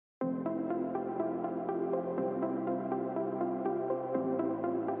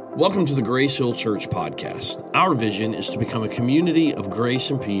Welcome to the Grace Hill Church podcast. Our vision is to become a community of grace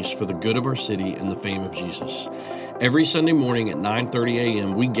and peace for the good of our city and the fame of Jesus. Every Sunday morning at 9:30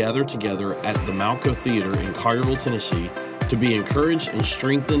 a.m., we gather together at the Malco Theater in Collierville, Tennessee, to be encouraged and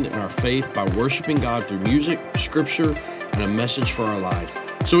strengthened in our faith by worshiping God through music, scripture, and a message for our lives.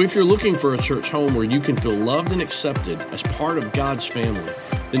 So if you're looking for a church home where you can feel loved and accepted as part of God's family,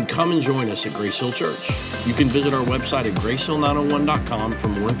 then come and join us at Grace Hill Church. You can visit our website at gracehill901.com for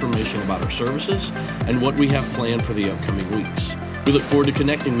more information about our services and what we have planned for the upcoming weeks. We look forward to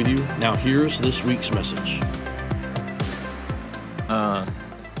connecting with you. Now here's this week's message.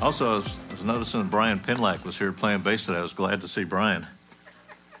 Also, I was noticing that Brian Pinlack was here playing bass today. I was glad to see Brian.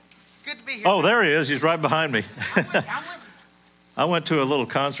 It's good to be here. Oh, there he is. He's right behind me. I went to a little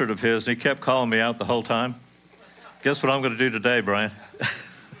concert of his, and he kept calling me out the whole time. Guess what I'm going to do today, Brian?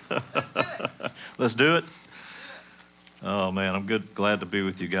 Let's do it. Let's do it. Oh, man, I'm glad to be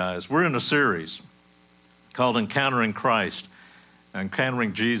with you guys. We're in a series called Encountering Christ,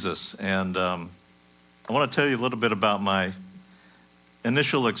 Encountering Jesus. And I want to tell you a little bit about my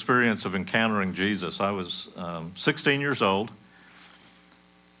initial experience of encountering Jesus. I was 16 years old.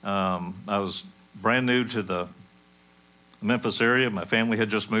 I was brand new to the Memphis area. My family had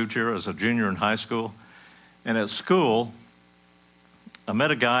just moved here as a junior in high school. And at school, I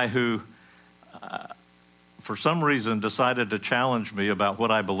met a guy who, for some reason, decided to challenge me about what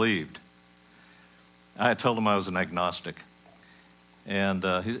I believed. I had told him I was an agnostic. And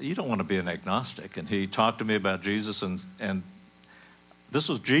he said, "You don't want to be an agnostic." And he talked to me about Jesus. And this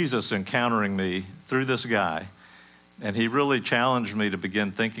was Jesus encountering me through this guy. And he really challenged me to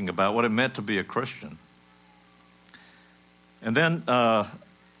begin thinking about what it meant to be a Christian. And then I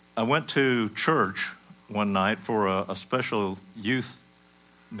went to church one night for a special youth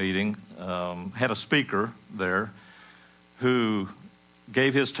meeting, had a speaker there who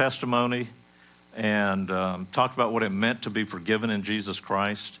gave his testimony and talked about what it meant to be forgiven in Jesus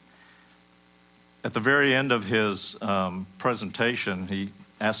Christ. At the very end of his presentation, he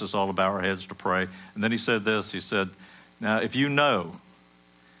asked us all to bow our heads to pray. And then he said this, he said, "Now, if you know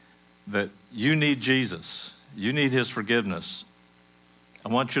that you need Jesus, you need his forgiveness, I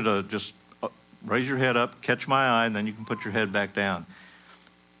want you to just raise your head up, catch my eye, and then you can put your head back down."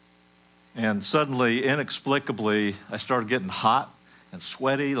 And suddenly, inexplicably, I started getting hot and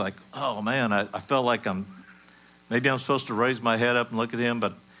sweaty, like, oh man, I felt like maybe I'm supposed to raise my head up and look at him,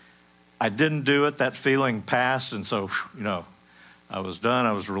 but I didn't do it. That feeling passed, and so, I was done.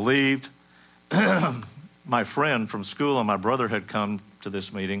 I was relieved. My friend from school and my brother had come to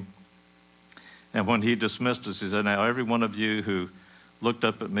this meeting, and when he dismissed us, he said, "Now, every one of you who looked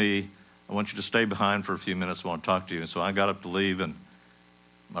up at me, I want you to stay behind for a few minutes. I want to talk to you." And so I got up to leave, and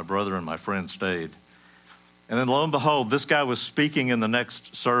my brother and my friend stayed. And then lo and behold, this guy was speaking in the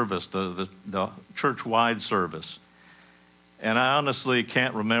next service, the church-wide service. And I honestly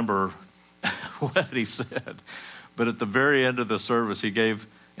can't remember what he said. But at the very end of the service, he gave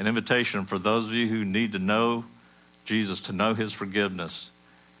an invitation for those of you who need to know Jesus, to know his forgiveness.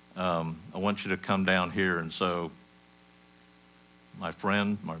 I want you to come down here. And so my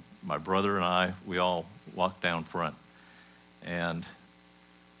friend, my brother and I, we all walked down front. And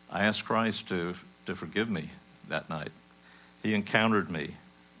I asked Christ to forgive me that night. He encountered me,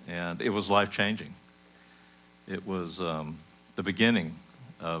 and it was life-changing. It was the beginning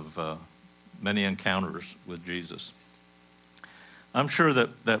of many encounters with Jesus. I'm sure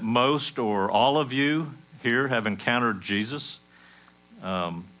that most or all of you here have encountered Jesus.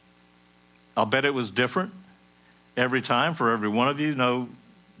 I'll bet it was different every time for every one of you, no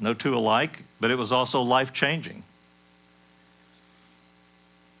two alike, but it was also life-changing.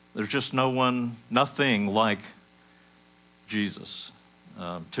 There's just nothing like Jesus.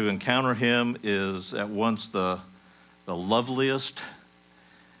 To encounter him is at once the loveliest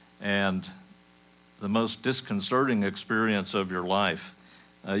and the most disconcerting experience of your life.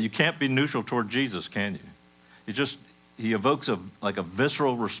 You can't be neutral toward Jesus, can you? He evokes a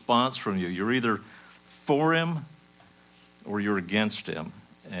visceral response from you. You're either for him or you're against him.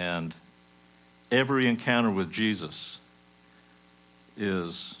 And every encounter with Jesus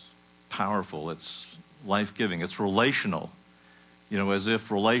is powerful. It's life-giving. It's relational. As if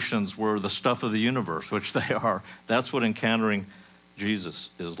relations were the stuff of the universe, which they are. That's what encountering Jesus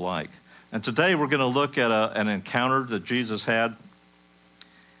is like. And today we're going to look at an encounter that Jesus had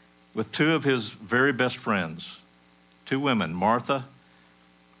with two of his very best friends, two women, Martha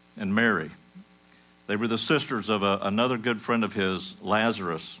and Mary. They were the sisters of another good friend of his,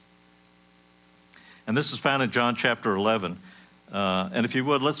 Lazarus. And this is found in John chapter 11. And if you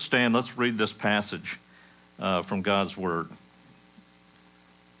would, let's stand, let's read this passage from God's Word.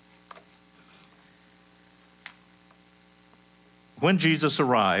 When Jesus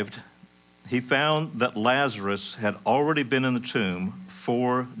arrived, he found that Lazarus had already been in the tomb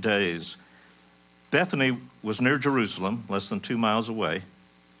 4 days. Bethany was near Jerusalem, less than 2 miles away.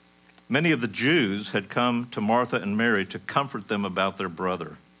 Many of the Jews had come to Martha and Mary to comfort them about their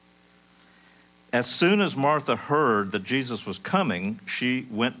brother. As soon as Martha heard that Jesus was coming, she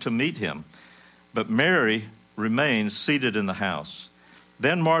went to meet him. But Mary remained seated in the house.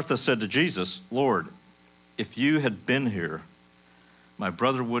 Then Martha said to Jesus, "Lord, if you had been here, my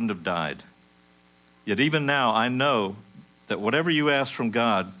brother wouldn't have died. Yet even now I know that whatever you ask from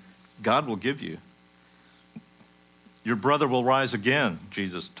God, God will give you." "Your brother will rise again,"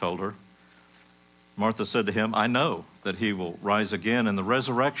 Jesus told her. Martha said to him, "I know that he will rise again in the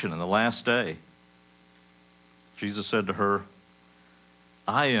resurrection in the last day." Jesus said to her,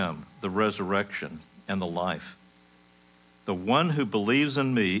 "I am the resurrection and the life. The one who believes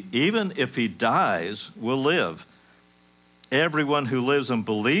in me, even if he dies, will live. Everyone who lives and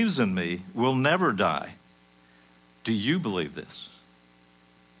believes in me will never die. Do you believe this?"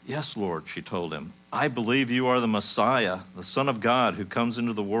 "Yes, Lord," she told him. "I believe you are the Messiah, the Son of God who comes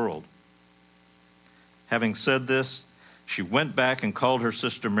into the world." Having said this, she went back and called her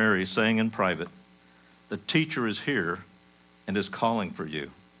sister Mary, saying in private, "The teacher is here and is calling for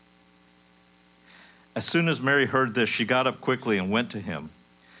you." As soon as Mary heard this, she got up quickly and went to him.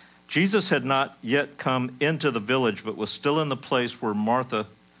 Jesus had not yet come into the village, but was still in the place where Martha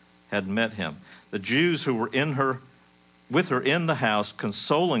had met him. The Jews who were with her in the house,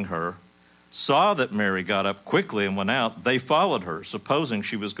 consoling her, saw that Mary got up quickly and went out. They followed her, supposing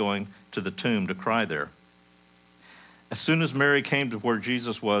she was going to the tomb to cry there. As soon as Mary came to where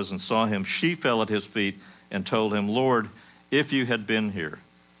Jesus was and saw him, she fell at his feet and told him, "Lord, if you had been here,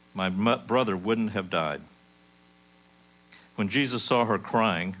 my brother wouldn't have died." When Jesus saw her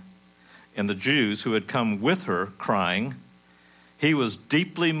crying, and the Jews who had come with her crying, he was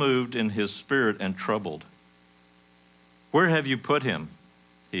deeply moved in his spirit and troubled. "Where have you put him?"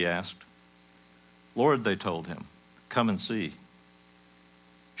 he asked. "Lord," they told him, "come and see."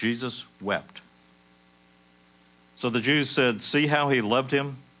 Jesus wept. So the Jews said, "See how he loved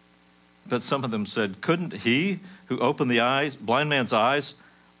him?" But some of them said, "Couldn't he who opened the blind man's eyes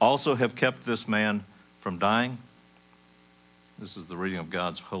also have kept this man from dying?" This is the reading of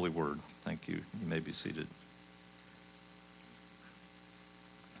God's holy word. Thank you. You may be seated.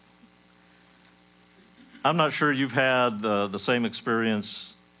 I'm not sure you've had the same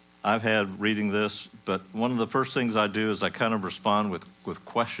experience I've had reading this, but one of the first things I do is I kind of respond with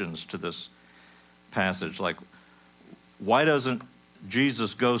questions to this passage, like, why doesn't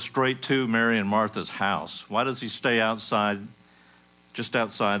Jesus go straight to Mary and Martha's house? Why does he stay outside, just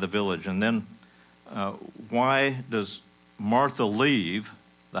outside the village? And then why does Martha leave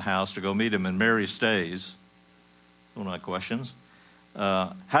the house to go meet him and Mary stays? One of my questions.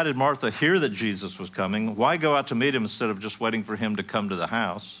 How did Martha hear that Jesus was coming? Why go out to meet him instead of just waiting for him to come to the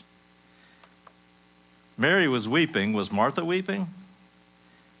house? Mary was weeping. Was Martha weeping?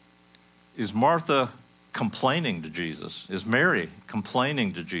 Is Martha complaining to Jesus? Is Mary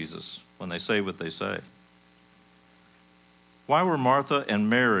complaining to Jesus when they say what they say? Why were Martha and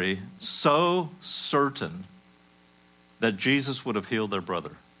Mary so certain that Jesus would have healed their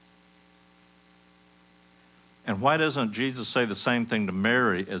brother? And why doesn't Jesus say the same thing to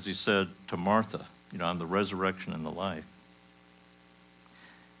Mary as he said to Martha? I'm the resurrection and the life.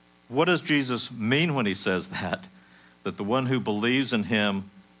 What does Jesus mean when he says that? That the one who believes in him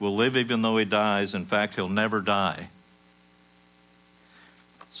will live even though he dies. In fact, he'll never die.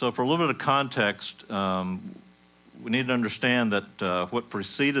 So for a little bit of context, we need to understand that what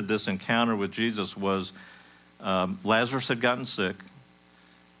preceded this encounter with Jesus was Lazarus had gotten sick.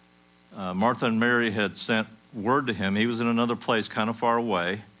 Martha and Mary had sent word to him. He was in another place kind of far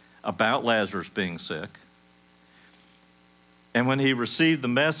away about Lazarus being sick. And when he received the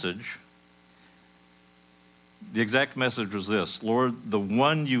message, the exact message was this: "Lord, the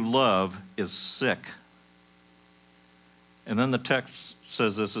one you love is sick." And then the text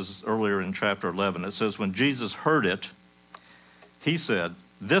says, this is earlier in chapter 11, it says, when Jesus heard it, he said,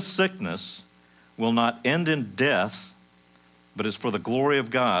 "This sickness will not end in death, but is for the glory of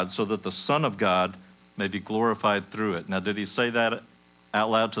God, so that the Son of God may be glorified through it." Now, did he say that out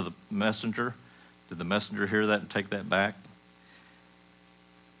loud to the messenger? Did the messenger hear that and take that back?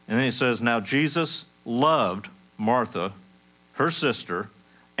 And then he says, now Jesus loved Martha, her sister,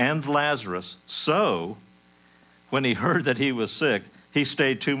 and Lazarus. So when he heard that he was sick, he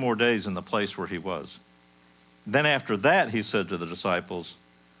stayed 2 more days in the place where he was. Then after that, he said to the disciples,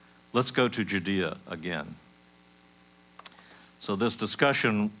 "Let's go to Judea again." So this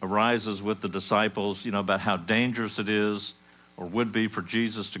discussion arises with the disciples, about how dangerous it is or would be for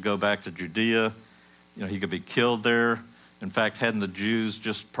Jesus to go back to Judea. He could be killed there. In fact, hadn't the Jews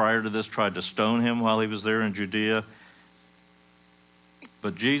just prior to this tried to stone him while he was there in Judea?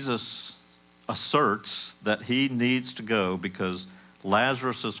 But Jesus asserts that he needs to go because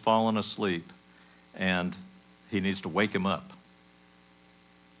Lazarus has fallen asleep and he needs to wake him up.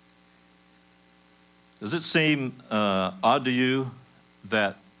 Does it seem odd to you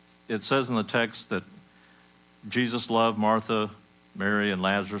that it says in the text that Jesus loved Martha, Mary, and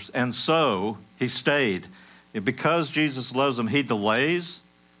Lazarus, and so he stayed? Because Jesus loves them, he delays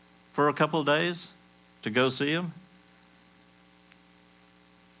for a couple of days to go see him.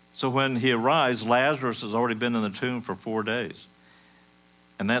 So when he arrives, Lazarus has already been in the tomb for 4 days.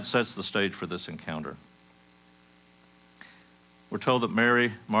 And that sets the stage for this encounter. We're told that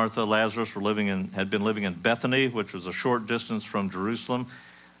Mary, Martha, Lazarus had been living in Bethany, which was a short distance from Jerusalem.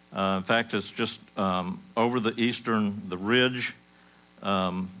 In fact, it's just over the ridge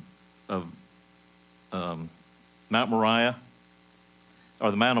of Mount Moriah,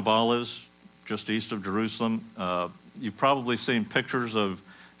 or the Mount of Olives, just east of Jerusalem. You've probably seen pictures of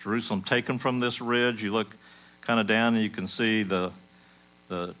Jerusalem taken from this ridge. You look kind of down and you can see the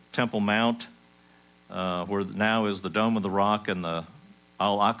Temple Mount, where now is the Dome of the Rock and the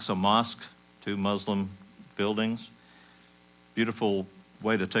Al-Aqsa Mosque, 2 Muslim buildings. Beautiful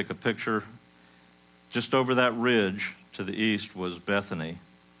way to take a picture. Just over that ridge to the east was Bethany.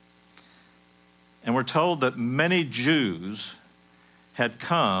 And we're told that many Jews had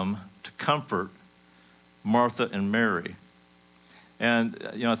come to comfort Martha and Mary. And,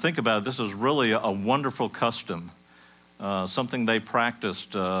 think about it, this is really a wonderful custom, something they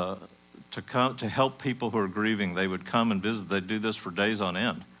practiced to help people who are grieving. They would come and visit. They'd do this for days on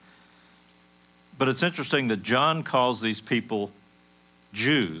end. But it's interesting that John calls these people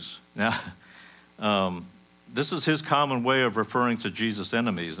Jews. Now, this is his common way of referring to Jesus'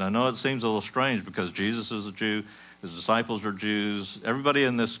 enemies. And I know it seems a little strange because Jesus is a Jew, his disciples are Jews. Everybody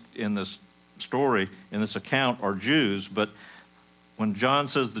in this story, in this account, are Jews. But when John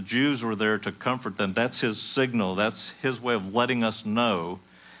says the Jews were there to comfort them, that's his signal. That's his way of letting us know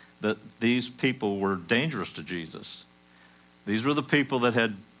that these people were dangerous to Jesus. These were the people that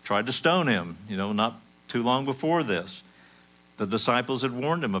had tried to stone him, not too long before this. The disciples had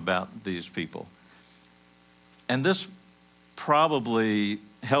warned him about these people. And this probably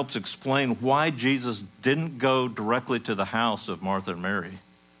helps explain why Jesus didn't go directly to the house of Martha and Mary.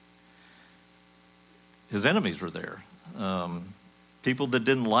 His enemies were there. People that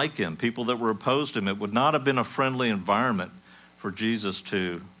didn't like him, people that were opposed to him. It would not have been a friendly environment for Jesus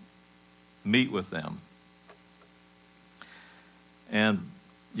to meet with them. And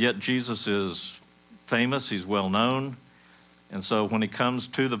yet Jesus is famous, he's well known. And so when he comes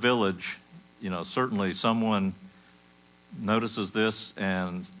to the village, certainly someone notices this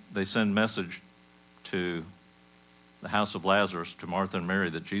and they send message to the house of Lazarus, to Martha and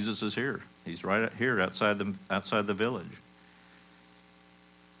Mary, that Jesus is here. He's right here outside the village.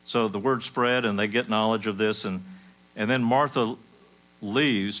 So the word spread and they get knowledge of this, and then Martha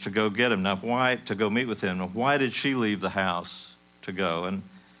leaves to go get him. Now, why to go meet with him? Now, why did she leave the house to go? And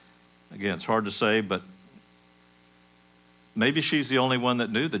again, it's hard to say, but maybe she's the only one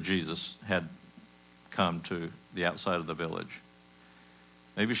that knew that Jesus had come to the outside of the village.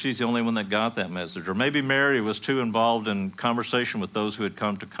 Maybe she's the only one that got that message. Or maybe Mary was too involved in conversation with those who had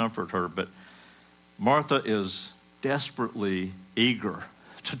come to comfort her. But Martha is desperately eager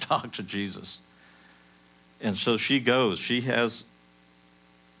to talk to Jesus. And so she goes. She has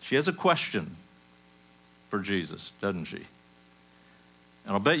a question for Jesus, doesn't she?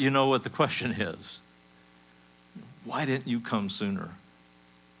 And I'll bet you know what the question is. Why didn't you come sooner?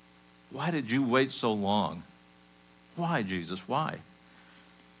 Why did you wait so long? Why, Jesus? Why?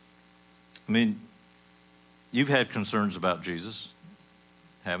 I mean, you've had concerns about Jesus,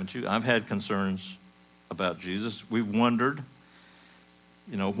 haven't you? I've had concerns about Jesus. We've wondered,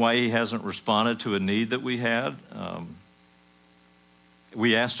 why he hasn't responded to a need that we had.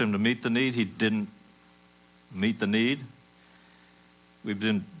 We asked him to meet the need. He didn't meet the need. We've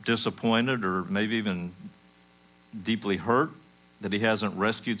been disappointed or maybe even deeply hurt that he hasn't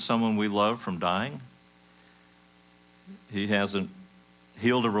rescued someone we love from dying. He hasn't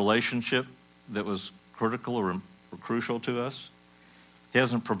healed a relationship that was critical or crucial to us. He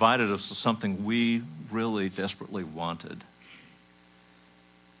hasn't provided us something we really desperately wanted.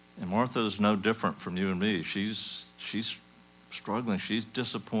 And Martha is no different from you and me. She's struggling. She's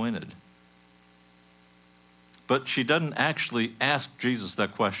disappointed. But she doesn't actually ask Jesus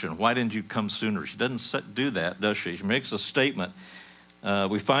that question. Why didn't you come sooner? She doesn't do that, does she? She makes a statement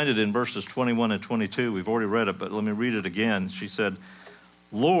We find it in verses 21 and 22. We've already read it, but let me read it again. She said,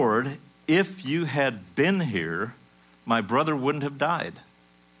 Lord, if you had been here, my brother wouldn't have died.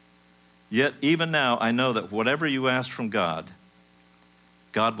 Yet even now I know that whatever you ask from God,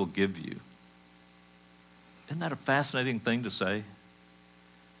 God will give you. Isn't that a fascinating thing to say?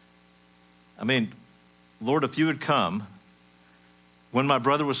 I mean, Lord, if you had come when my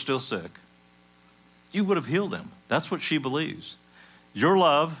brother was still sick, you would have healed him. That's what she believes. Your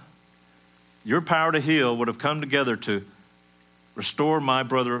love, your power to heal would have come together to restore my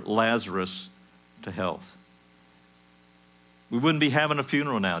brother Lazarus to health. We wouldn't be having a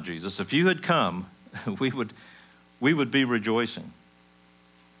funeral now, Jesus. If you had come, we would be rejoicing.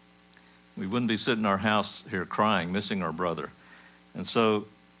 We wouldn't be sitting in our house here crying, missing our brother. And so,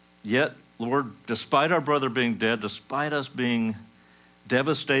 yet, Lord, despite our brother being dead, despite us being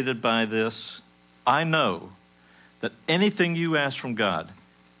devastated by this, I know that anything you ask from God,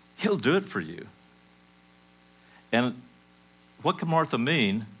 he'll do it for you. And what can Martha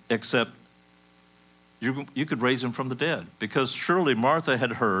mean except you could raise him from the dead? Because surely Martha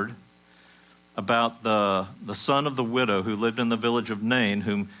had heard about the son of the widow who lived in the village of Nain,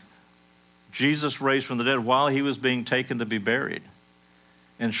 whom Jesus raised from the dead while he was being taken to be buried.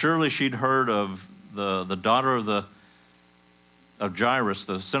 And surely she'd heard of the daughter of Jairus,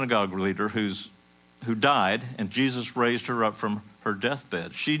 the synagogue leader, who died, and Jesus raised her up from her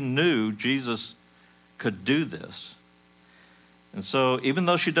deathbed. She knew Jesus could do this. And so even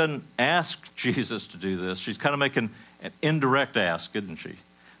though she doesn't ask Jesus to do this, she's kind of making an indirect ask, isn't she?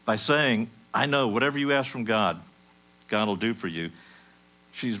 By saying, I know whatever you ask from God, God will do for you.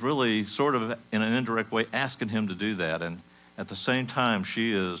 She's really sort of in an indirect way asking him to do that. And at the same time,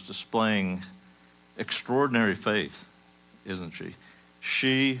 she is displaying extraordinary faith, isn't she?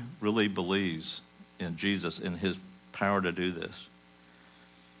 She really believes in Jesus, in his power to do this.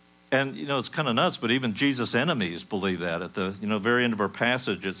 And, it's kind of nuts, but even Jesus' enemies believe that. At the, very end of our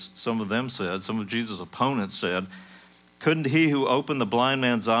passage, some of Jesus' opponents said, couldn't he who opened the blind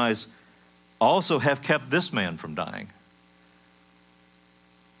man's eyes also have kept this man from dying?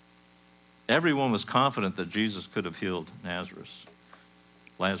 Everyone was confident that Jesus could have healed Lazarus.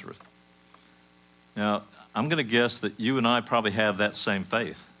 Now, I'm going to guess that you and I probably have that same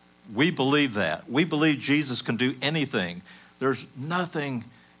faith. We believe that. We believe Jesus can do anything. There's nothing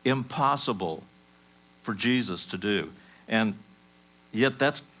impossible for Jesus to do. And yet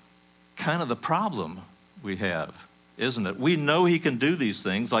that's kind of the problem we have, isn't it? We know he can do these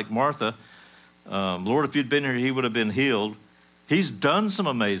things, like Martha. Lord, if you'd been here, he would have been healed. He's done some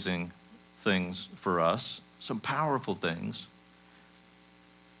amazing things for us, some powerful things,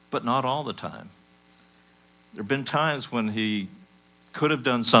 but not all the time. There have been times when he could have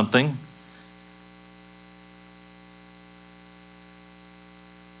done something,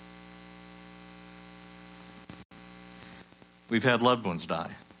 we've had loved ones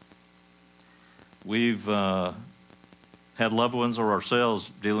die. We've had loved ones or ourselves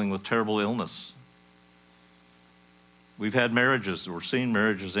dealing with terrible illness. We've had marriages, we're seeing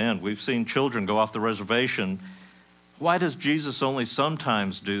marriages end. We've seen children go off the reservation. Why does Jesus only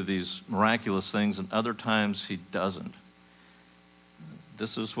sometimes do these miraculous things and other times he doesn't?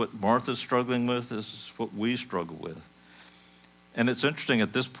 This is what Martha's struggling with. This is what we struggle with. And it's interesting,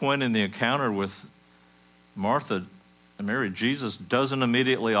 at this point in the encounter with Martha and Mary, Jesus doesn't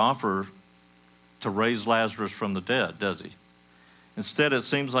immediately offer to raise Lazarus from the dead, does he? Instead, it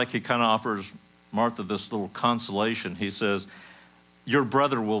seems like he kind of offers Martha this little consolation. He says, your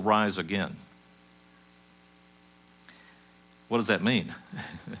brother will rise again. What does that mean?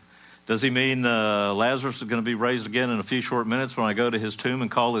 Does he mean Lazarus is going to be raised again in a few short minutes when I go to his tomb and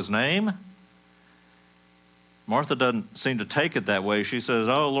call his name? Martha doesn't seem to take it that way. She says,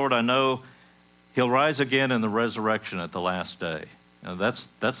 oh, Lord, I know he'll rise again in the resurrection at the last day. Now,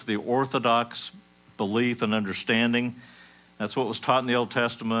 that's the orthodox belief and understanding. That's what was taught in the Old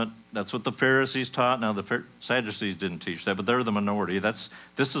Testament. That's what the Pharisees taught. Now, the Sadducees didn't teach that, but they're the minority. This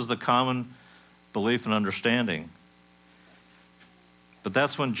is the common belief and understanding. But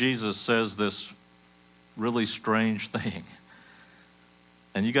that's when Jesus says this really strange thing.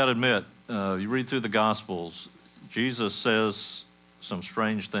 And you got to admit, you read through the Gospels, Jesus says some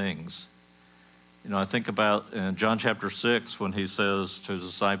strange things. I think about in John chapter 6 when he says to his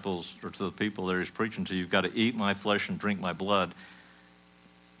disciples or to the people there he's preaching to, you've got to eat my flesh and drink my blood.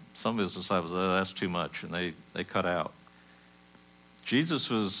 Some of his disciples, oh, that's too much, and they cut out. Jesus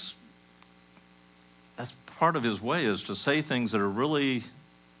that's part of his way, is to say things that are really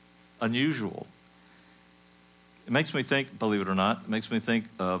unusual. It makes me think, believe it or not,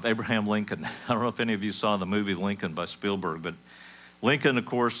 of Abraham Lincoln. I don't know if any of you saw the movie Lincoln by Spielberg, but Lincoln, of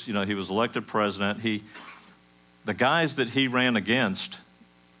course, he was elected president. The guys that he ran against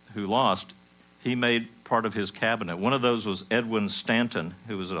who lost, he made part of his cabinet. One of those was Edwin Stanton,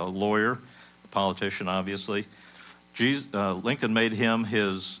 who was a lawyer, a politician, obviously. Lincoln made him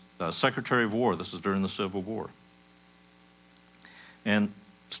his Secretary of War. This was during the Civil War. And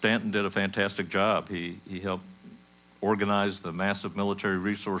Stanton did a fantastic job. He helped organize the massive military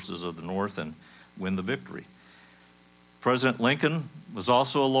resources of the North and win the victory. President Lincoln was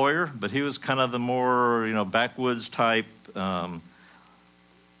also a lawyer, but he was kind of the more, backwoods type,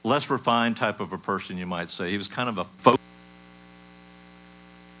 less refined type of a person, you might say. He was kind of a folk.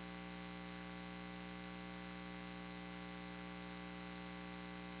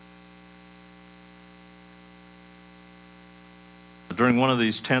 During one of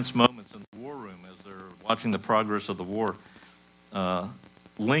these tense moments in the war room, as they're watching the progress of the war,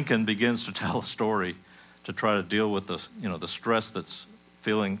 Lincoln begins to tell a story to try to deal with the stress that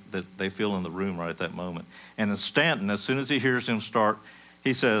they feel in the room right at that moment. And in Stanton, as soon as he hears him start,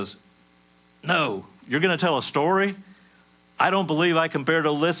 he says, "No, you're going to tell a story? I don't believe I can bear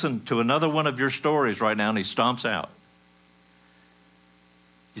to listen to another one of your stories right now," and he stomps out.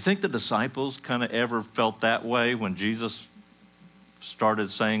 You think the disciples kind of ever felt that way when Jesus started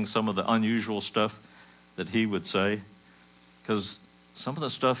saying some of the unusual stuff that he would say? Because some of the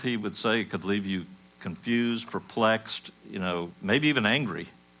stuff he would say could leave you confused, perplexed, maybe even angry.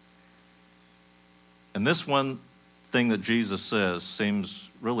 And this one thing that Jesus says seems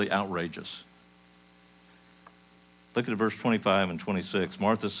really outrageous. Look at verse 25 and 26.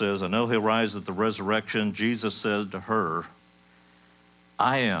 Martha says, "I know he'll rise at the resurrection." Jesus said to her,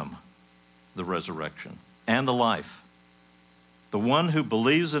 "I am the resurrection and the life. The one who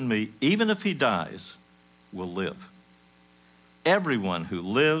believes in me, even if he dies, will live. Everyone who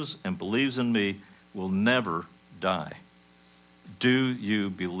lives and believes in me will never die. Do you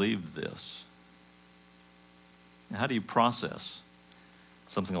believe this?" Now, how do you process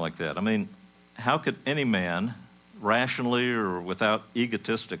something like that? I mean, how could any man, rationally or without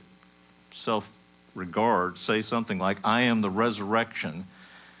egotistic self-regard, say something like, "I am the resurrection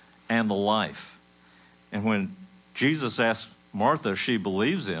and the life"? And when Jesus asks Martha if she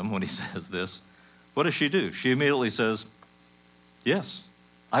believes him when he says this, what does she do? She immediately says, "Yes,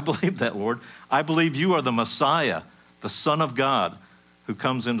 I believe that, Lord. I believe you are the Messiah, the Son of God, who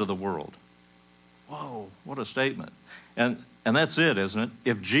comes into the world." Whoa, what a statement. And that's it, isn't it?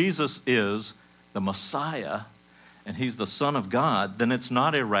 If Jesus is the Messiah and he's the Son of God, then it's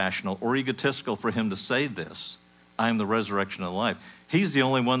not irrational or egotistical for him to say this, "I am the resurrection and life." He's the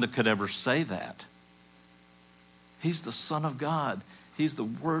only one that could ever say that. He's the Son of God. He's the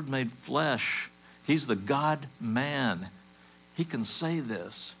Word made flesh. He's the God-man. He can say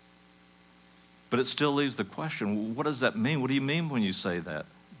this. But it still leaves the question, what does that mean? What do you mean when you say that,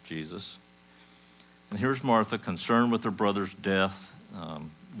 Jesus? And here's Martha, concerned with her brother's death,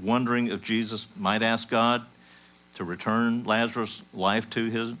 wondering if Jesus might ask God to return Lazarus' life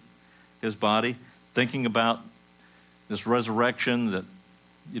to his body, thinking about this resurrection that,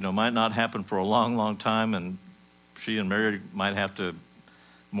 might not happen for a long, long time, and she and Mary might have to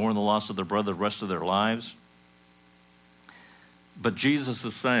mourn the loss of their brother the rest of their lives. But Jesus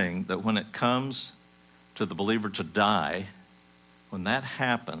is saying that when it comes to the believer to die, when that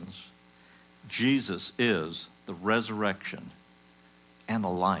happens, Jesus is the resurrection and the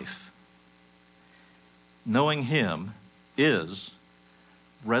life. Knowing him is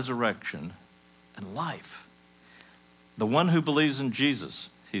resurrection and life. The one who believes in Jesus,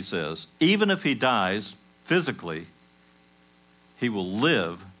 he says, even if he dies physically, he will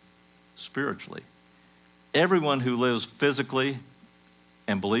live spiritually. Everyone who lives physically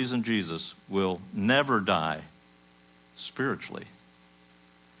and believes in Jesus will never die spiritually.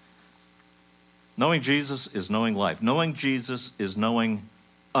 Knowing Jesus is knowing life. Knowing Jesus is knowing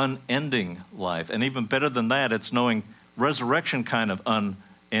unending life. And even better than that, it's knowing resurrection kind of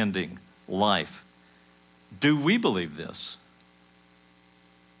unending life. Do we believe this?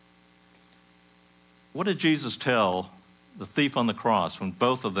 What did Jesus tell the thief on the cross when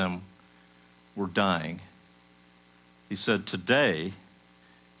both of them were dying? He said, "Today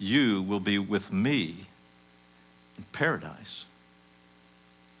you will be with me in paradise."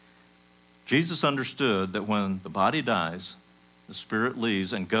 Jesus understood that when the body dies, the spirit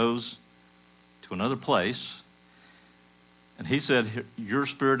leaves and goes to another place. And he said, your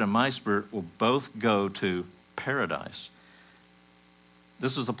spirit and my spirit will both go to paradise.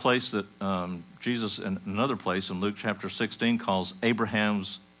 This is a place that Jesus, in another place in Luke chapter 16, calls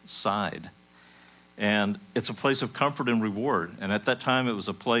Abraham's side. And it's a place of comfort and reward. And at that time, it was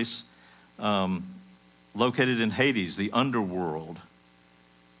a place located in Hades, the underworld,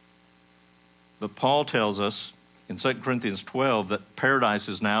 But Paul tells us in 2 Corinthians 12 that paradise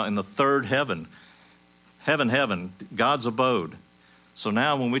is now in the third heaven. Heaven, God's abode. So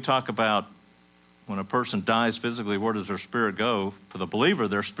now when we talk about when a person dies physically, where does their spirit go? For the believer,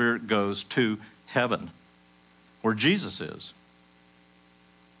 their spirit goes to heaven, where Jesus is.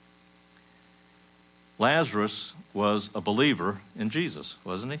 Lazarus was a believer in Jesus,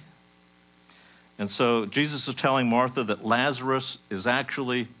 wasn't he? And so Jesus is telling Martha that Lazarus is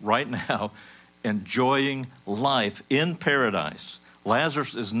actually right now enjoying life in paradise.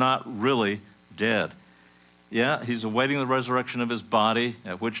 Lazarus is not really dead. Yeah, he's awaiting the resurrection of his body,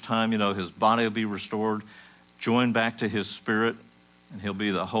 at which time, his body will be restored, joined back to his spirit, and he'll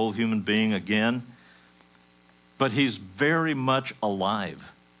be the whole human being again. But he's very much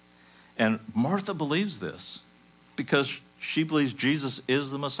alive. And Martha believes this because she believes Jesus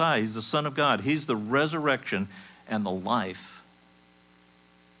is the Messiah. He's the Son of God. He's the resurrection and the life.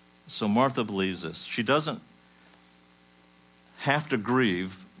 So Martha believes this. She doesn't have to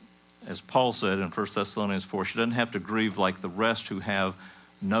grieve, as Paul said in 1 Thessalonians 4, she doesn't have to grieve like the rest who have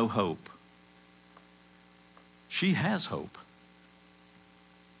no hope. She has hope.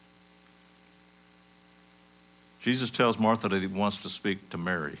 Jesus tells Martha that he wants to speak to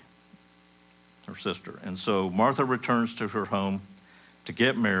Mary, her sister. And so Martha returns to her home to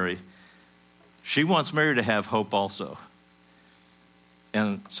get Mary. She wants Mary to have hope also.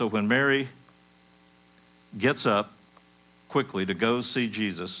 And so when Mary gets up quickly to go see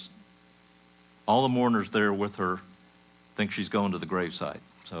Jesus, all the mourners there with her think she's going to the gravesite.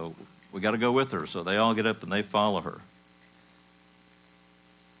 So we got to go with her. So they all get up and they follow her.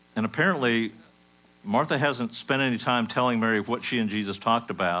 And apparently, Martha hasn't spent any time telling Mary what she and Jesus talked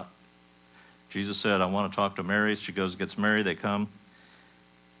about. Jesus said, I want to talk to Mary. She goes, gets Mary, they come.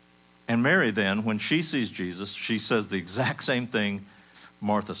 And Mary then, when she sees Jesus, she says the exact same thing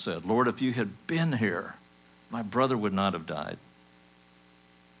Martha said. Lord, if you had been here, my brother would not have died.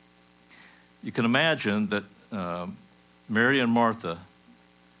 You can imagine that Mary and Martha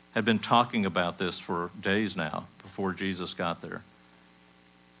had been talking about this for days now before Jesus got there.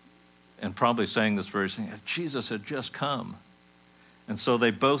 And probably saying this very thing, if Jesus had just come. And so they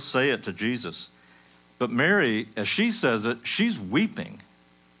both say it to Jesus. But Mary, as she says it, she's weeping.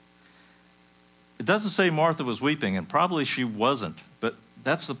 It doesn't say Martha was weeping, and probably she wasn't. But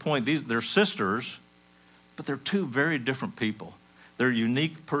that's the point. They're sisters, but they're two very different people. They're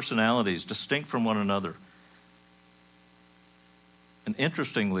unique personalities, distinct from one another. And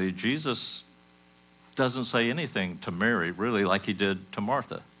interestingly, Jesus doesn't say anything to Mary, really, like he did to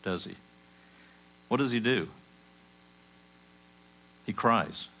Martha, does he? What does he do? He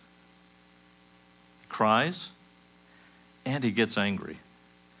cries. He cries, and he gets angry.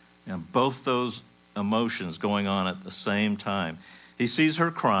 And both those emotions going on at the same time. He sees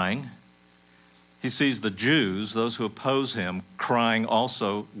her crying. He sees the Jews, those who oppose him, crying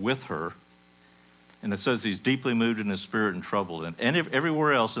also with her. And it says he's deeply moved in his spirit and troubled. And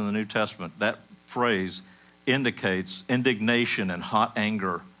everywhere else in the New Testament, that phrase indicates indignation and hot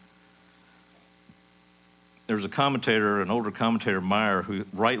anger. There's a commentator, an older commentator, Meyer, who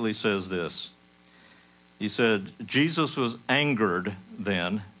rightly says this. He said, Jesus was angered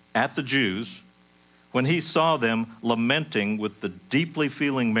then at the Jews when he saw them lamenting with the deeply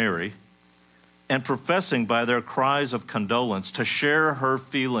feeling Mary and professing by their cries of condolence to share her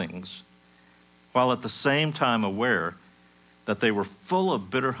feelings, while at the same time aware that they were full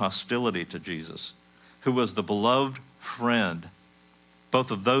of bitter hostility to Jesus, who was the beloved friend,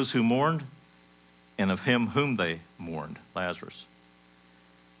 both of those who mourned and of him whom they mourned, Lazarus.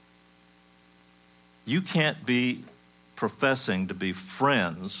 You can't be professing to be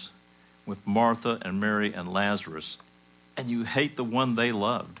friends with Martha and Mary and Lazarus, and you hate the one they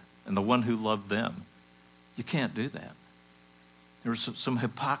loved and the one who loved them. You can't do that. There's some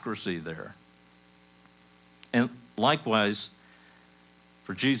hypocrisy there. And likewise,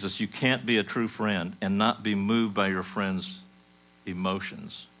 for Jesus, you can't be a true friend and not be moved by your friend's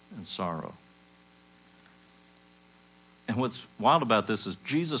emotions and sorrow. And what's wild about this is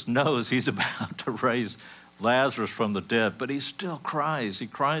Jesus knows he's about to raise Lazarus from the dead, but he still cries. He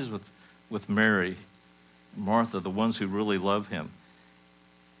cries with Mary, Martha, the ones who really love him.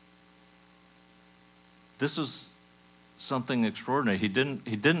 This is something extraordinary. He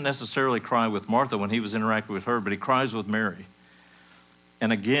didn't necessarily cry with Martha when he was interacting with her, but he cries with Mary.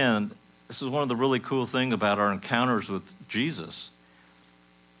 And again, this is one of the really cool things about our encounters with Jesus.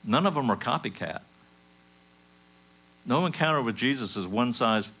 None of them are copycat. No encounter with Jesus is one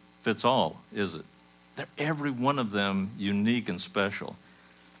size fits all, is it? They're every one of them unique and special.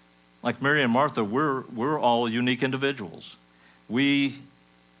 Like Mary and Martha, we're all unique individuals. We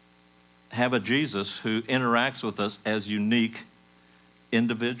have a Jesus who interacts with us as unique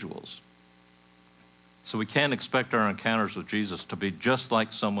individuals. So we can't expect our encounters with Jesus to be just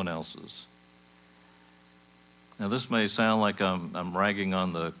like someone else's. Now, this may sound like I'm ragging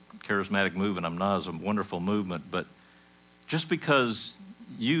on the charismatic movement. I'm not. It's a wonderful movement. But just because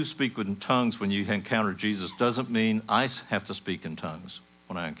you speak in tongues when you encounter Jesus doesn't mean I have to speak in tongues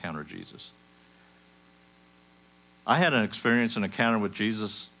when I encounter Jesus. I had an encounter with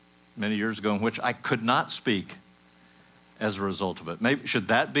Jesus many years ago in which I could not speak as a result of it. Maybe should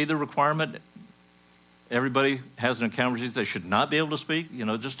that be the requirement? Everybody has an encounter with Jesus. They should not be able to speak.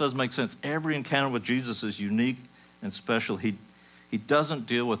 It just doesn't make sense. Every encounter with Jesus is unique and special. He doesn't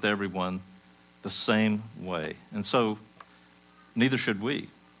deal with everyone the same way. And so neither should we.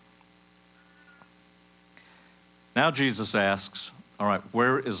 Now Jesus asks, all right,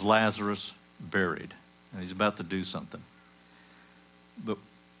 where is Lazarus buried? And he's about to do something. But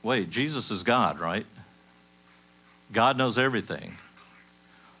wait, Jesus is God, right? God knows everything.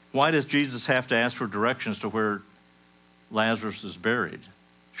 Why does Jesus have to ask for directions to where Lazarus is buried?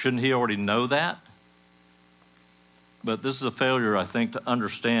 Shouldn't he already know that? But this is a failure, I think, to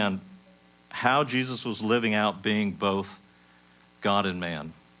understand how Jesus was living out being both God and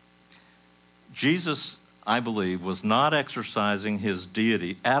man. Jesus, I believe, was not exercising his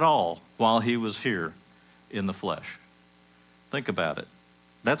deity at all while he was here in the flesh. Think about it.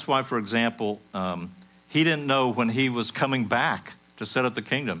 That's why, for example, he didn't know when he was coming back to set up the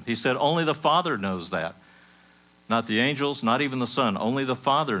kingdom. He said only the Father knows that. Not the angels, not even the Son. Only the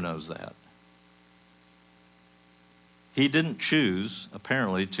Father knows that. He didn't choose,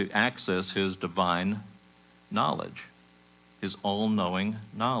 apparently, to access his divine knowledge, his all-knowing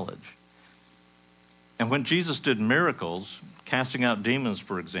knowledge. And when Jesus did miracles, casting out demons,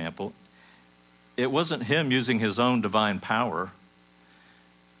 for example, it wasn't him using his own divine power.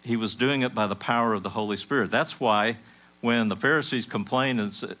 He was doing it by the power of the Holy Spirit. That's why when the Pharisees complained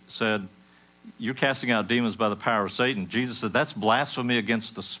and said, you're casting out demons by the power of Satan, Jesus said, that's blasphemy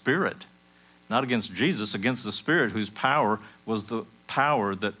against the Spirit. Not against Jesus, against the Spirit, whose power was the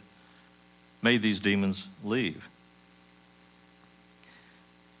power that made these demons leave.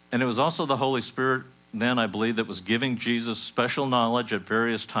 And it was also the Holy Spirit then, I believe, that was giving Jesus special knowledge at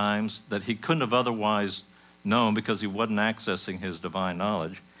various times that he couldn't have otherwise known because he wasn't accessing his divine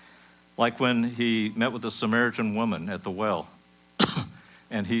knowledge. Like when he met with the Samaritan woman at the well.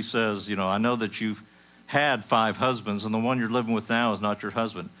 And he says, I know that you've had 5 husbands and the one you're living with now is not your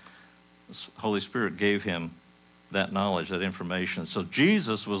husband. The Holy Spirit gave him that knowledge, that information. So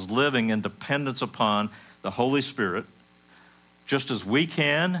Jesus was living in dependence upon the Holy Spirit, just as we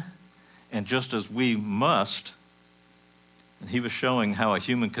can and just as we must. And he was showing how a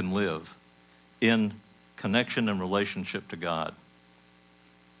human can live in connection and relationship to God.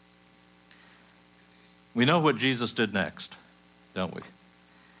 We know what Jesus did next, don't we?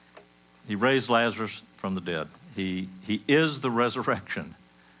 He raised Lazarus from the dead. He is the resurrection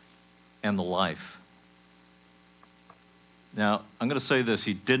and the life. Now, I'm going to say this.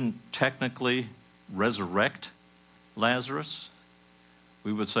 He didn't technically resurrect Lazarus.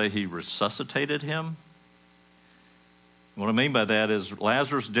 We would say he resuscitated him. What I mean by that is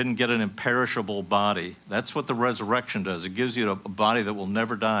Lazarus didn't get an imperishable body. That's what the resurrection does. It gives you a body that will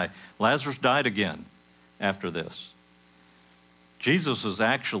never die. Lazarus died again after this. Jesus was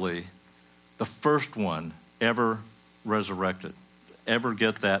actually the first one ever resurrected, ever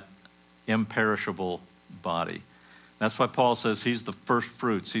get that imperishable body. That's why Paul says he's the first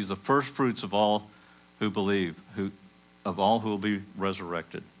fruits. He's the first fruits of all who believe, of all who will be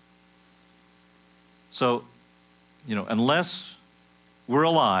resurrected. So, unless we're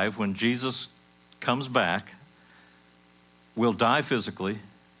alive when Jesus comes back, we'll die physically.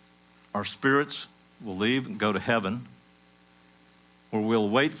 Our spirits will leave and go to heaven, where we'll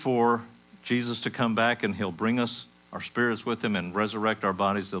wait for Jesus to come back and he'll bring us, our spirits with him, and resurrect our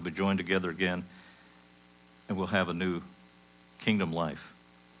bodies. They'll be joined together again, and we'll have a new kingdom life.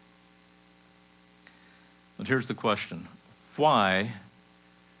 But here's the question. Why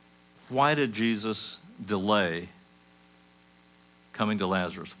did Jesus delay coming to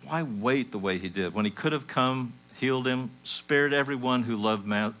Lazarus? Why wait the way he did when he could have come, healed him, spared everyone who loved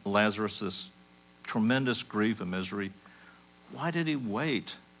Lazarus this tremendous grief and misery? Why did he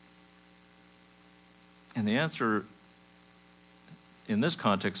wait? And the answer in this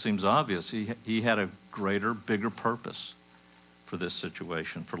context seems obvious. He had a greater, bigger purpose for this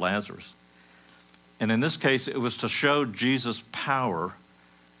situation, for Lazarus. And in this case, it was to show Jesus' power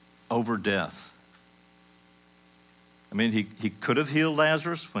over death. I mean, he could have healed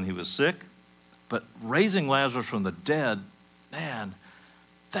Lazarus when he was sick, but raising Lazarus from the dead, man,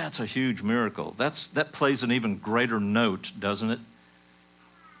 That's a huge miracle. That plays an even greater note, doesn't it?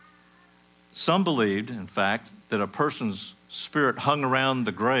 Some believed, in fact, that a person's spirit hung around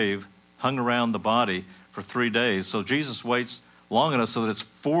the grave, hung around the body for 3 days. So Jesus waits long enough so that it's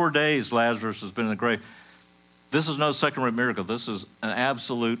 4 days Lazarus has been in the grave. This is no second-rate miracle. This is an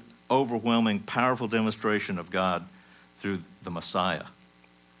absolute, overwhelming, powerful demonstration of God through the Messiah.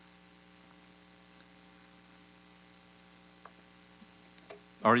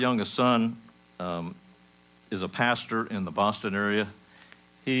 Our youngest son is a pastor in the Boston area.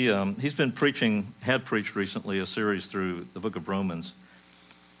 He's been had preached recently a series through the book of Romans.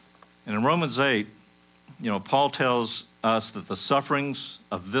 And in Romans 8, Paul tells us that the sufferings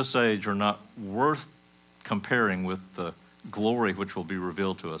of this age are not worth comparing with the glory which will be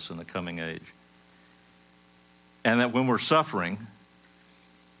revealed to us in the coming age. And that when we're suffering,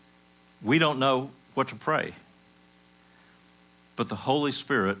 we don't know what to pray. But the Holy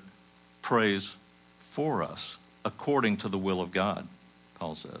Spirit prays for us according to the will of God,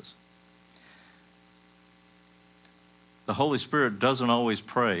 Paul says. The Holy Spirit doesn't always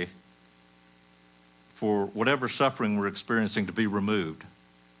pray for whatever suffering we're experiencing to be removed,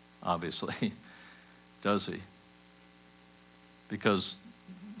 obviously, does he? Because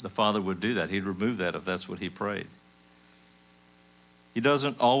the Father would do that. He'd remove that if that's what he prayed. He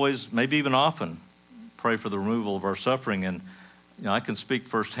doesn't always, maybe even often, pray for the removal of our suffering. And I can speak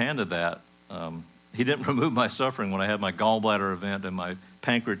firsthand of that. He didn't remove my suffering when I had my gallbladder event and my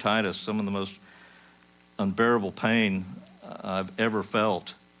pancreatitis, some of the most unbearable pain I've ever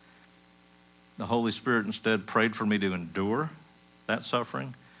felt. The Holy Spirit instead prayed for me to endure that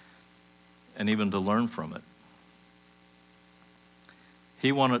suffering and even to learn from it.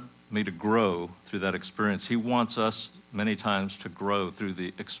 He wanted me to grow through that experience. He wants us many times to grow through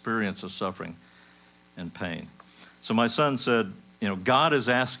the experience of suffering and pain. So my son said, God is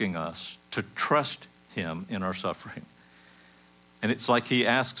asking us to trust him in our suffering. And it's like he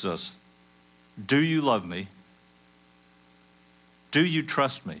asks us, do you love me? Do you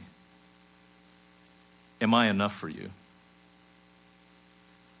trust me? Am I enough for you?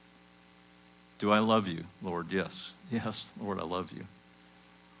 Do I love you, Lord? Yes. Yes, Lord, I love you.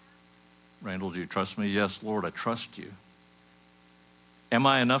 Randall, do you trust me? Yes, Lord, I trust you. Am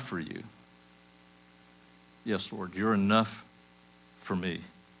I enough for you? Yes, Lord, you're enough for me.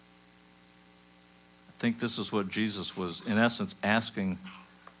 I think this is what Jesus was, in essence, asking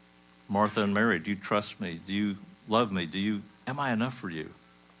Martha and Mary. Do you trust me? Do you love me? Am I enough for you?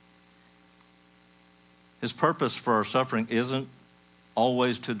 His purpose for our suffering isn't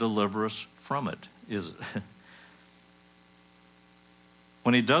always to deliver us from it, is it?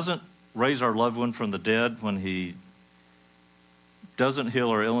 When he doesn't raise our loved one from the dead, when he doesn't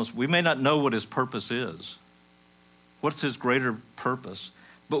heal our illness, we may not know what his purpose is. What's his greater purpose?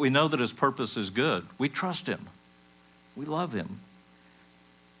 But we know that his purpose is good. We trust him. We love him.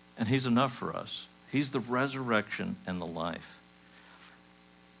 And he's enough for us. He's the resurrection and the life.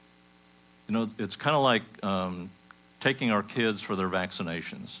 It's kind of like taking our kids for their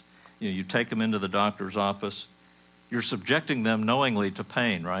vaccinations. You take them into the doctor's office. You're subjecting them knowingly to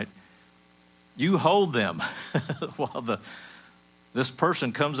pain, right? You hold them while this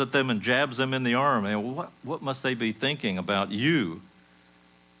person comes at them and jabs them in the arm. And what must they be thinking about you?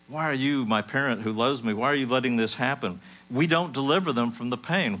 Why are you, my parent who loves me, why are you letting this happen? We don't deliver them from the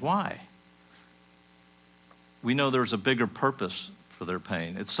pain. Why? We know there's a bigger purpose for their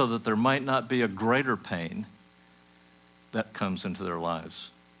pain. It's so that there might not be a greater pain that comes into their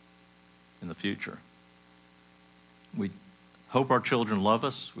lives in the future. We hope our children love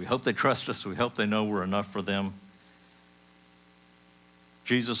us. We hope they trust us. We hope they know we're enough for them.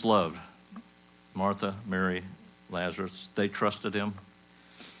 Jesus loved Martha, Mary, Lazarus. They trusted him.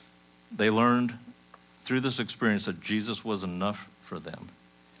 They learned through this experience that Jesus was enough for them.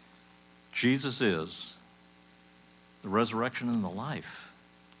 Jesus is the resurrection and the life.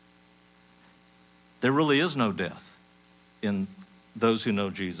 There really is no death in those who know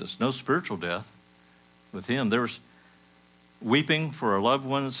Jesus. No spiritual death with him. There's weeping for our loved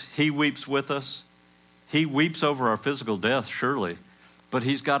ones. He weeps with us. He weeps over our physical death, surely. But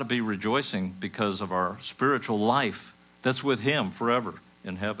he's got to be rejoicing because of our spiritual life that's with him forever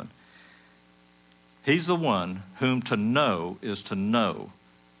in heaven. He's the one whom to know is to know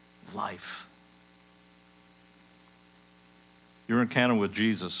life. Your encounter with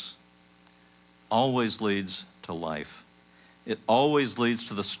Jesus always leads to life. It always leads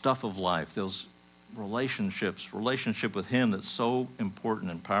to the stuff of life, those relationship with him that's so important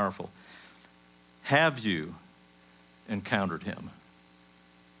and powerful. Have you encountered him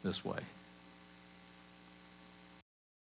this way?